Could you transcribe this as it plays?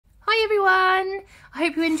everyone! I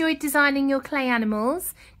hope you enjoyed designing your clay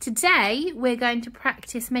animals. Today we're going to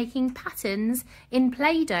practice making patterns in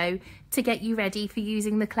Play-Doh to get you ready for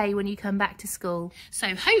using the clay when you come back to school.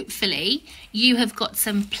 So hopefully you have got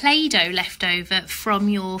some Play-Doh left over from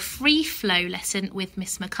your free flow lesson with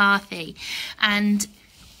Miss McCarthy, and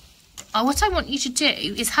what I want you to do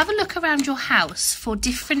is have a look around your house for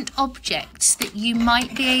different objects that you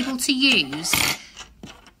might be able to use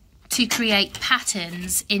to create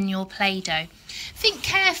patterns in your Play-Doh. Think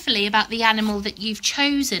carefully about the animal that you've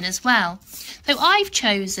chosen as well. So I've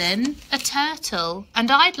chosen a turtle and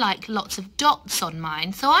I'd like lots of dots on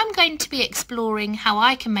mine, so I'm going to be exploring how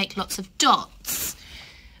I can make lots of dots.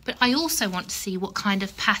 But I also want to see what kind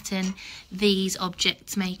of pattern these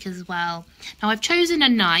objects make as well. Now I've chosen a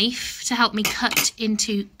knife to help me cut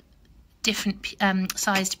into different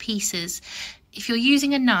sized pieces. If you're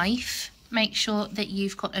using a knife, make sure that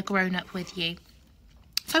you've got a grown-up with you.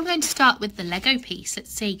 So I'm going to start with the Lego piece. Let's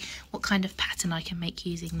see what kind of pattern I can make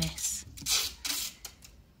using this.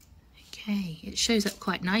 Okay, it shows up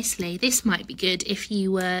quite nicely. This might be good if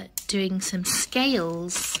you were doing some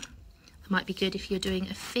scales. It might be good if you're doing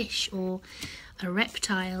a fish or a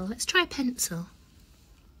reptile. Let's try a pencil.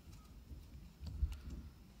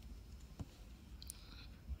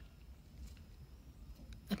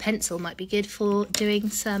 A pencil might be good for doing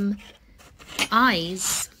some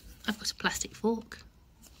eyes. I've got a plastic fork.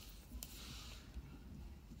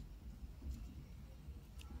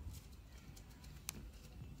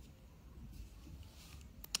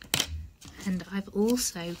 And I've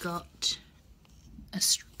also got a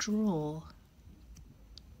straw.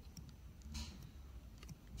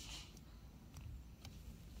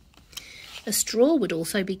 A straw would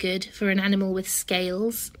also be good for an animal with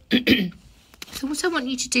scales. So what I want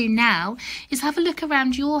you to do now is have a look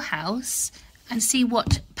around your house and see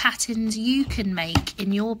what patterns you can make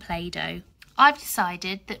in your Play-Doh. I've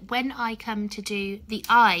decided that when I come to do the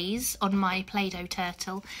eyes on my Play-Doh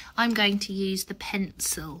turtle, I'm going to use the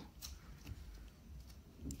pencil.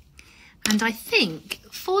 And I think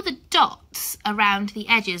for the dots around the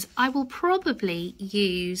edges, I will probably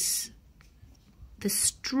use the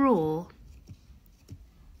straw.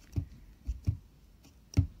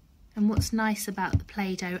 And what's nice about the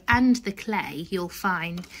Play-Doh and the clay, you'll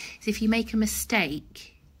find, is if you make a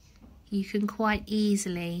mistake, you can quite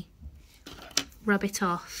easily rub it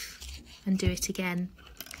off and do it again.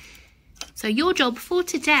 So your job for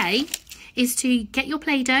today is to get your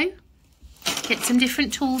Play-Doh, get some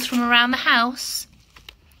different tools from around the house,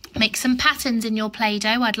 make some patterns in your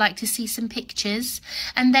Play-Doh. I'd like to see some pictures,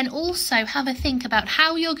 and then also have a think about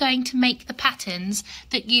how you're going to make the patterns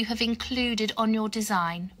that you have included on your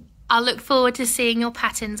design. I'll look forward to seeing your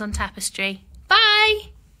patterns on Tapestry.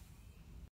 Bye!